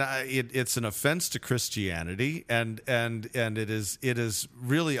 and it's an offense to Christianity, and it is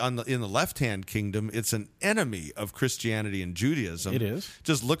really in the left-hand kingdom. It's an enemy of Christianity and Judaism. It is.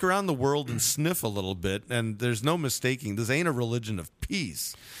 Just look around the world and sniff a little bit, and there's no mistaking this ain't a religion of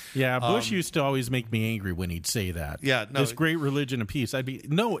peace. Yeah, Bush used to always make me angry when he'd say that. Yeah, no, this great religion of peace.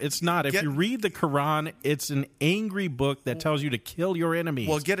 No, it's not. If you read the Quran, it's an angry book that tells you to kill your enemies.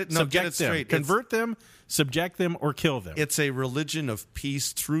 Well, get it straight. Convert them, subject them, or kill them. It's a religion of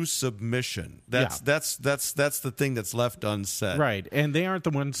peace through submission. That's the thing that's left unsaid. Right, and they aren't the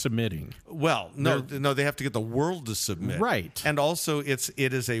ones submitting. Well, no, they have to get the world to submit. Right, and also it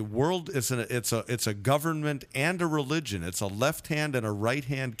is a world. It's a government and a religion. It's a left hand and a right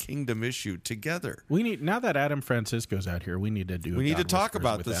hand kingdom issue together. We need, now that Adam Francisco's out here, we need to do. We need to talk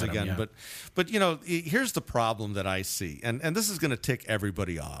about this Adam, again. yeah. But here's the problem that I see, and this is going to tick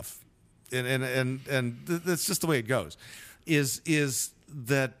everybody off, and that's just the way it goes. Is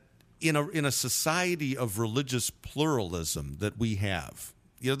that in a society of religious pluralism that we have,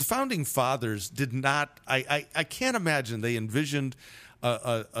 the founding fathers did not. I can't imagine they envisioned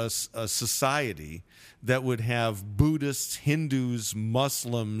a society that would have Buddhists, Hindus,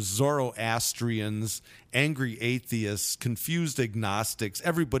 Muslims, Zoroastrians, angry atheists, confused agnostics,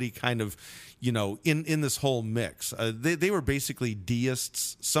 everybody kind of, in this whole mix. They were basically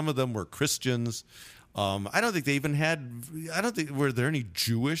deists. Some of them were Christians. I don't think they even were there any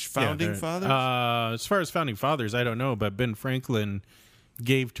Jewish founding fathers? As far as founding fathers, I don't know, but Ben Franklin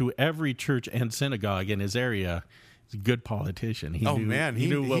gave to every church and synagogue in his area. He's a good politician. He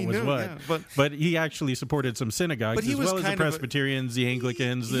knew what was what. Yeah, but he actually supported some synagogues as well as the Presbyterians, the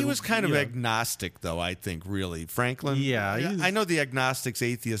Anglicans. He was kind of agnostic, though, I think, really. Franklin? Yeah. I know the agnostics,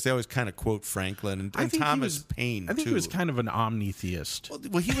 atheists, they always kind of quote Franklin and Thomas Paine, I think he was kind of an omnitheist.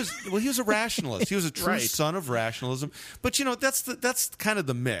 Well, he was a rationalist. He was a true son of rationalism. But, that's kind of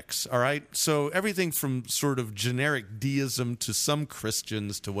the mix, all right? So everything from sort of generic deism to some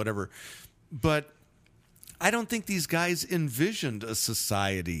Christians to whatever. But I don't think these guys envisioned a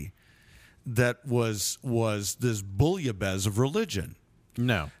society that was this bouillabaisse of religion.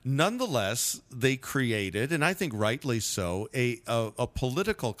 No. Nonetheless, they created, and I think rightly so, a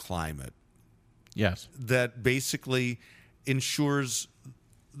political climate. Yes. That basically ensures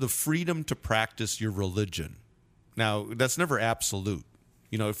the freedom to practice your religion. Now, that's never absolute.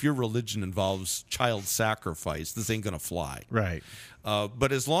 If your religion involves child sacrifice, this ain't going to fly. Right.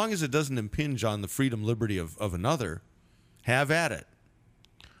 But as long as it doesn't impinge on the freedom, liberty of another, have at it.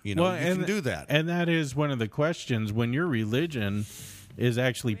 You can do that. And that is one of the questions. When your religion is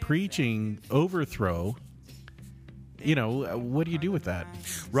actually preaching overthrow, what do you do with that?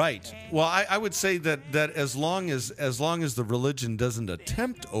 Right. Well, I would say that as long as the religion doesn't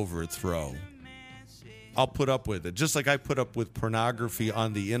attempt overthrow, I'll put up with it, just like I put up with pornography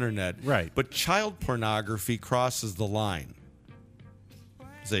on the internet. Right. But child pornography crosses the line.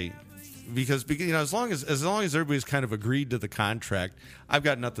 Because as long as everybody's kind of agreed to the contract, I've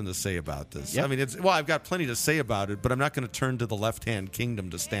got nothing to say about this. Yep. I mean, I've got plenty to say about it, but I'm not going to turn to the left-hand kingdom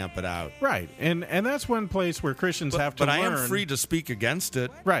to stamp it out. Right. And that's one place where Christians have to learn. But I am free to speak against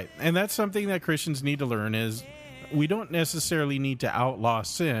it. Right. And that's something that Christians need to learn is we don't necessarily need to outlaw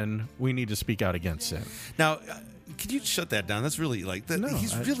sin. We need to speak out against sin. Now, can you shut that down? That's really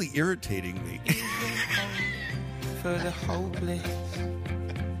he's really irritating me. For the hopeless.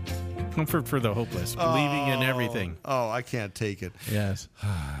 Comfort for the hopeless, believing in everything. Oh, I can't take it. Yes.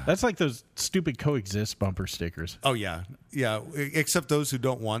 That's like those stupid coexist bumper stickers. Oh, yeah. Yeah, except those who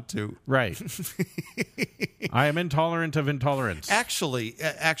don't want to. Right. I am intolerant of intolerance. Actually,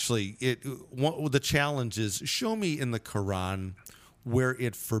 the challenge is show me in the Quran where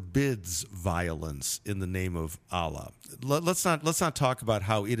it forbids violence in the name of Allah. Let's not talk about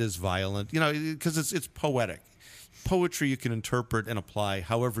how it is violent, because it's poetic. Poetry you can interpret and apply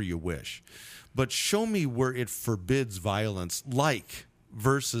however you wish. But show me where it forbids violence, like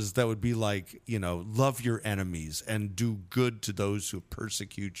verses that would be like, love your enemies and do good to those who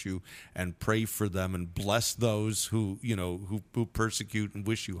persecute you and pray for them and bless those who persecute and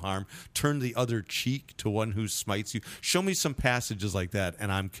wish you harm. Turn the other cheek to one who smites you. Show me some passages like that,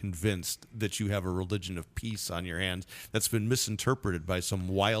 and I'm convinced that you have a religion of peace on your hands that's been misinterpreted by some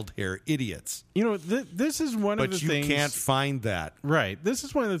wild-hair idiots. This is one of the things... But you can't find that. Right. This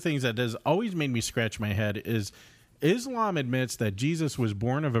is one of the things that has always made me scratch my head is Islam admits that Jesus was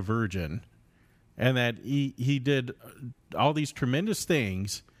born of a virgin and that he did all these tremendous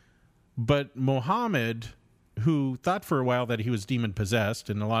things, but Muhammad, who thought for a while that he was demon-possessed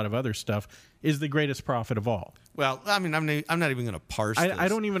and a lot of other stuff, is the greatest prophet of all. Well, I mean, I'm not even going to parse this. I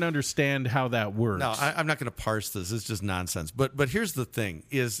don't even understand how that works. No, I'm not going to parse this. It's just nonsense. But here's the thing: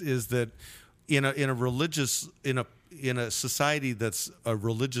 is that in a society that's a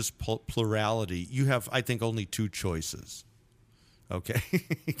religious plurality, you have, I think, only two choices. Okay.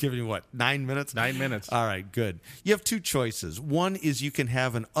 Giving you what, 9 minutes? 9 minutes. All right, good. You have two choices. One is you can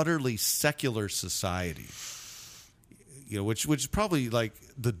have an utterly secular society, which is probably like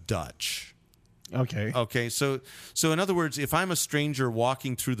the Dutch. Okay. Okay. So in other words, if I'm a stranger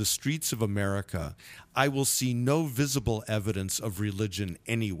walking through the streets of America, I will see no visible evidence of religion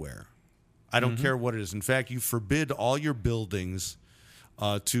anywhere. I don't care what it is. In fact, you forbid all your buildings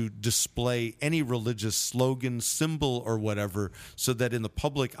to display any religious slogan, symbol, or whatever, so that in the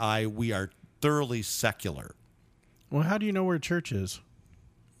public eye we are thoroughly secular. Well, how do you know where church is?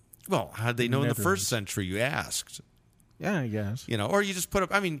 Well, how'd they know in the first century? You asked. Yeah, I guess. Or you just put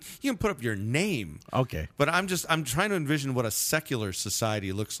up, I mean, you can put up your name. Okay. But I'm trying to envision what a secular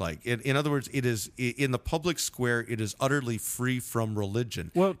society looks like. In other words, it is, in the public square, it is utterly free from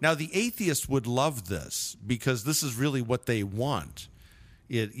religion. Well, now, the atheists would love this because this is really what they want.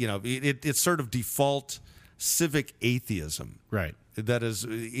 It's sort of default civic atheism. Right. That is,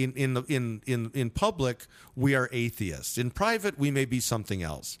 in public, we are atheists. In private, we may be something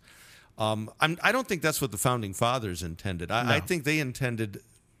else. I don't think that's what the Founding Fathers intended. No. I think they intended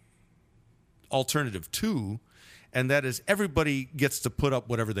alternative 2, and that is everybody gets to put up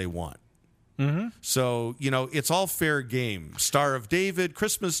whatever they want. Mm-hmm. So, it's all fair game. Star of David,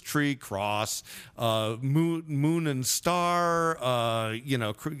 Christmas tree, cross, moon and star,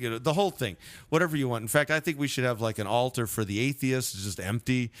 the whole thing. Whatever you want. In fact, I think we should have like an altar for the atheists, just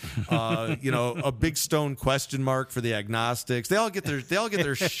empty. A big stone question mark for the agnostics. They all get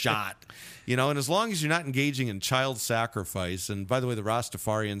their shot. And as long as you're not engaging in child sacrifice, and by the way, the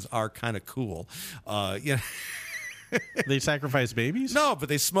Rastafarians are kind of cool. They sacrifice babies? No, but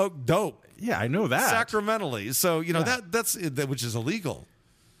they smoke dope. Yeah, I know that. Sacramentally. So, that's which is illegal.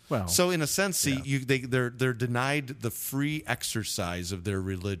 Well, so in a sense, they're denied the free exercise of their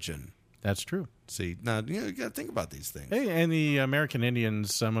religion. That's true. See, now you got to think about these things. Hey, and the American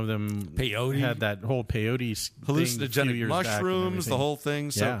Indians, some of them peyote had that whole peyote hallucinogenic mushrooms, the whole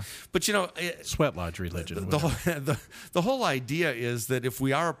thing. So, yeah. But sweat lodge religion. The whole idea is that if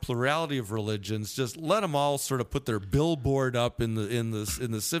we are a plurality of religions, just let them all sort of put their billboard up in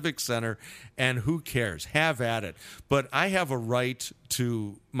the civic center, and who cares? Have at it. But I have a right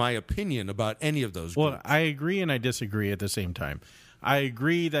to my opinion about any of those groups. Well, I agree and I disagree at the same time. I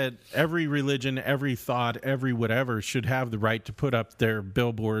agree that every religion, every thought, every whatever should have the right to put up their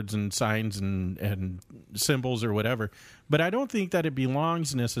billboards and signs and symbols or whatever. But I don't think that it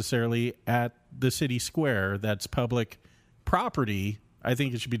belongs necessarily at the city square. That's public property. I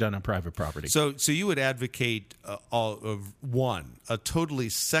think it should be done on private property. So you would advocate a totally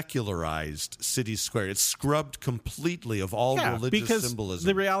secularized city square. It's scrubbed completely of all religious symbolism.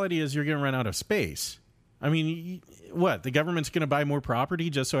 The reality is you're going to run out of space. I mean, what? The government's going to buy more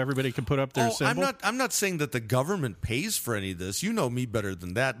property just so everybody can put up their symbol? I'm not saying that the government pays for any of this. You know me better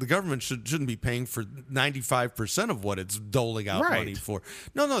than that. The government shouldn't be paying for 95% of what it's doling out money for.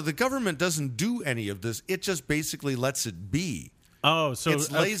 No, the government doesn't do any of this. It just basically lets it be. Oh, so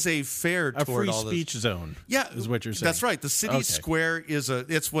it's laissez-faire toward all this. A free speech zone. Yeah, is what you're saying. That's right. The city square is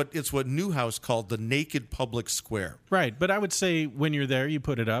it's what Newhouse called the naked public square. Right, but I would say when you're there, you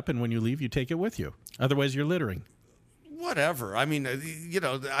put it up, and when you leave, you take it with you. Otherwise, you're littering. Whatever. I mean,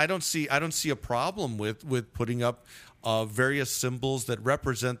 I don't see a problem with putting up various symbols that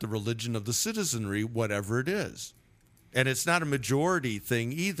represent the religion of the citizenry, whatever it is. And it's not a majority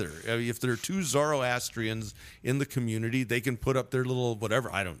thing either. I mean, if there are two Zoroastrians in the community, they can put up their little whatever.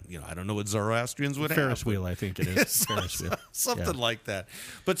 I don't know what Zoroastrians would have. Ferris wheel, I think it is. Ferris wheel. Something like that.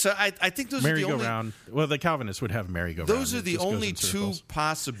 But so I think those are the only... Merry-go-round. Well, the Calvinists would have merry-go-round. Those are the only two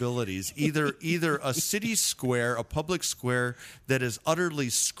possibilities. Either a city square, a public square that is utterly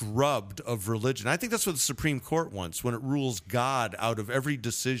scrubbed of religion. I think that's what the Supreme Court wants when it rules God out of every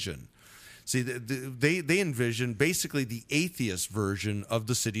decision. See, they envision basically the atheist version of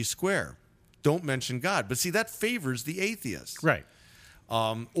the city square. Don't mention God. But see, that favors the atheist. Right.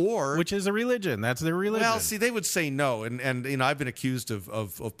 Which is a religion. That's their religion. Well, see, they would say no. And I've been accused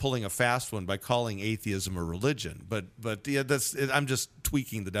of pulling a fast one by calling atheism a religion. But yeah, I'm just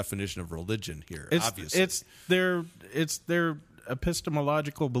tweaking the definition of religion here, obviously. It's their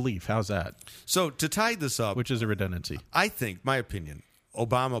epistemological belief. How's that? So to tie this up... Which is a redundancy. I think, my opinion...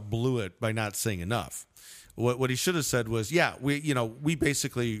 Obama blew it by not saying enough. What he should have said was, yeah, we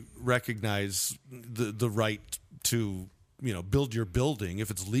basically recognize the right to, build your building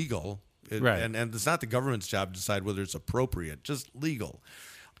if it's legal. Right. And it's not the government's job to decide whether it's appropriate, just legal.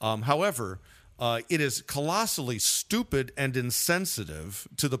 However, it is colossally stupid and insensitive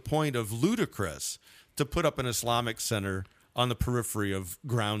to the point of ludicrous to put up an Islamic center on the periphery of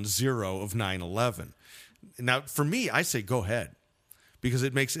ground zero of 9/11. Now, for me, I say go ahead, because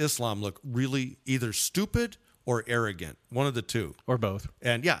it makes Islam look really either stupid or arrogant, one of the two. Or both.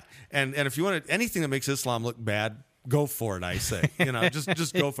 And and if you want anything that makes Islam look bad, go for it, I say.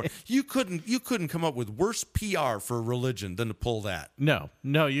 Just go for it. You couldn't come up with worse PR for a religion than to pull that. No,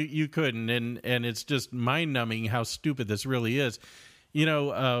 you couldn't. And it's just mind-numbing how stupid this really is.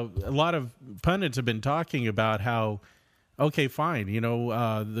 A lot of pundits have been talking about how, okay, fine,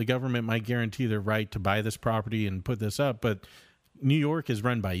 the government might guarantee their right to buy this property and put this up, but New York is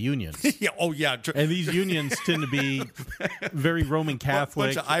run by unions. Yeah, oh yeah, and these unions tend to be very Roman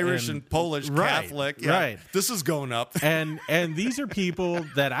Catholic, a bunch of Irish and Polish Catholic. Yeah, right, this is going up. And these are people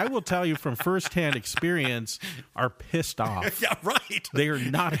that I will tell you from firsthand experience are pissed off. Yeah, right. They are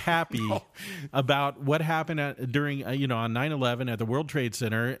not happy about what happened during on 9/11 at the World Trade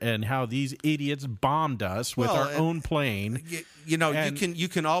Center and how these idiots bombed us with our own plane. You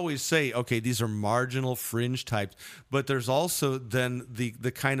can always say, okay, these are marginal fringe types, but there's also then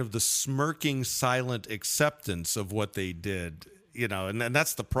the kind of the smirking silent acceptance of what they did, and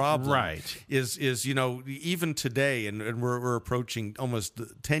that's the problem. Right. Is even today, and we're approaching almost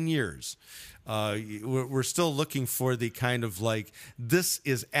 10 years, we're still looking for the kind of like, this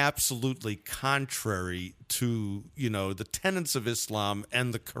is absolutely contrary to the tenets of Islam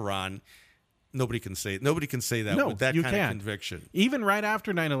and the Quran. Nobody can say that with that kind of conviction. Even right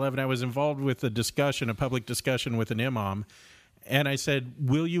after 9/11, I was involved with a public discussion with an imam, and I said,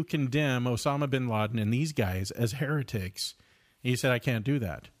 will you condemn Osama bin Laden and these guys as heretics? And he said, I can't do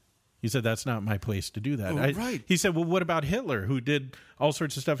that. He said, that's not my place to do that. Right. He said, well, what about Hitler, who did all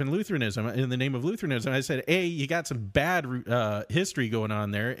sorts of stuff in Lutheranism, in the name of Lutheranism? I said, A, you got some bad history going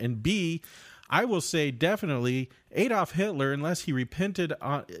on there, and B, I will say definitely Adolf Hitler, unless he repented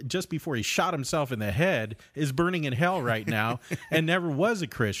just before he shot himself in the head, is burning in hell right now and never was a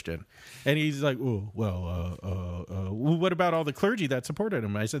Christian. And he's like, what about all the clergy that supported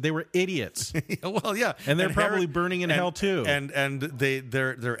him? I said, they were idiots. Well, yeah. And they're probably burning in hell too. And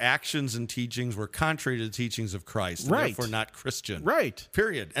their actions and teachings were contrary to the teachings of Christ, and therefore not Christian. Right.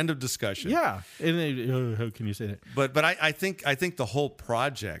 Period. End of discussion. Yeah. And how can you say that? But I think the whole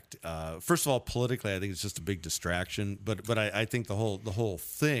project, first of all, politically, I think it's just a big distraction. But I think the whole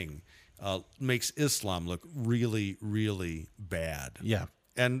thing makes Islam look really, really bad. Yeah.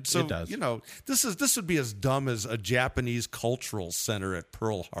 And so, it does. This would be as dumb as a Japanese cultural center at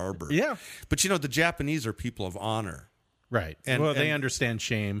Pearl Harbor. Yeah. But the Japanese are people of honor. Right. They understand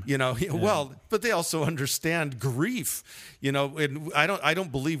shame. Well, but they also understand grief. And I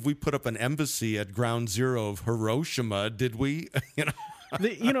don't believe we put up an embassy at ground zero of Hiroshima, did we?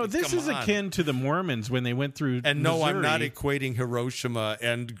 This is akin to the Mormons when they went through And no, Missouri. I'm not equating Hiroshima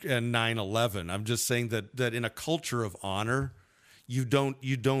and 9/11. I'm just saying that in a culture of honor, you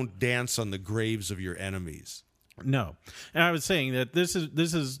don't dance on the graves of your enemies. No. And I was saying that this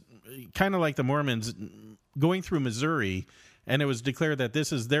is kind of like the Mormons going through Missouri, and it was declared that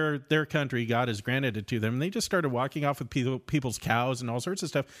this is their country. God has granted it to them. And they just started walking off with people's cows and all sorts of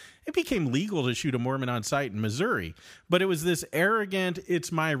stuff. It became legal to shoot a Mormon on sight in Missouri. But it was this arrogant,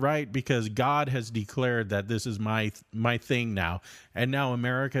 it's my right because God has declared that this is my thing now. And now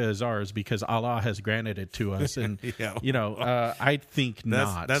America is ours because Allah has granted it to us. And, I think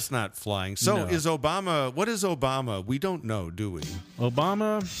not. That's not flying. So No. What is Obama? We don't know, do we?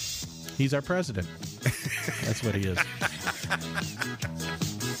 Obama, he's our president. That's what he is.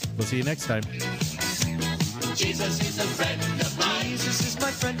 We'll see you next time. Jesus is a friend of mine. Jesus is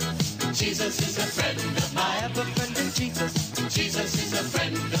my friend. Jesus is a friend of mine. I have a friend in Jesus. Jesus is a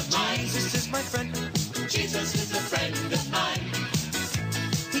friend of mine. Jesus is my friend. Jesus is a friend of mine.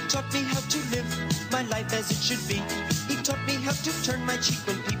 He taught me how to live my life as it should be. He taught me how to turn my cheek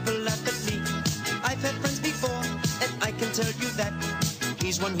when people laugh at me. I've had friends before, and I can tell you that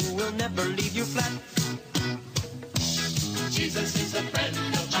he's one who will never leave you flat. Jesus is a friend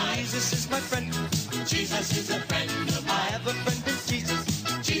of mine. Jesus is my friend. Jesus is a friend.